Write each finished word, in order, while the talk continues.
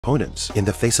opponents. In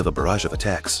the face of a barrage of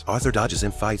attacks, Arthur dodges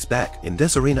and fights back. In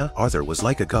this arena, Arthur was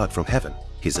like a god from heaven.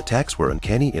 His attacks were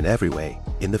uncanny in every way.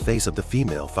 In the face of the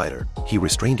female fighter, he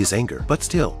restrained his anger, but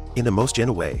still, in the most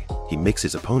gentle way, he makes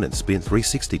his opponent spin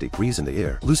 360 degrees in the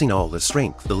air, losing all his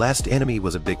strength. The last enemy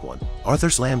was a big one. Arthur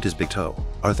slammed his big toe.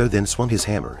 Arthur then swung his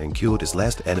hammer and killed his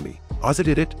last enemy. Arthur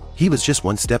did it. He was just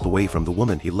one step away from the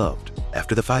woman he loved.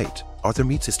 After the fight, Arthur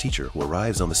meets his teacher, who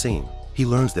arrives on the scene. He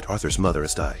learns that Arthur's mother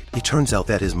has died. It turns out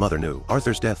that his mother knew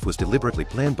Arthur's death was deliberately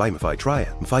planned by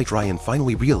Amphitryon. Amphitryon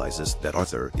finally realizes that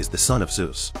Arthur is the son of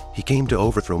Zeus. He came to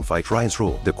overthrow Amphitrion's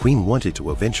rule. The queen wanted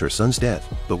to avenge her son's death,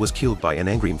 but was killed by an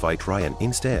angry Amphitryon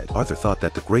instead. Arthur thought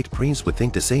that the great prince would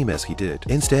think the same as he did.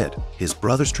 Instead, his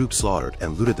brother's troops slaughtered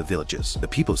and looted the villages. The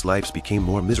people's lives became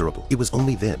more miserable. It was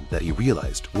only then that he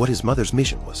realized what his mother's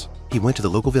mission was. He went to the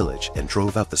local village and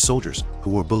drove out the soldiers who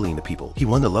were bullying the people. He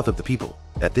won the love of the people.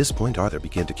 At this point, Arthur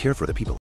began to care for the people.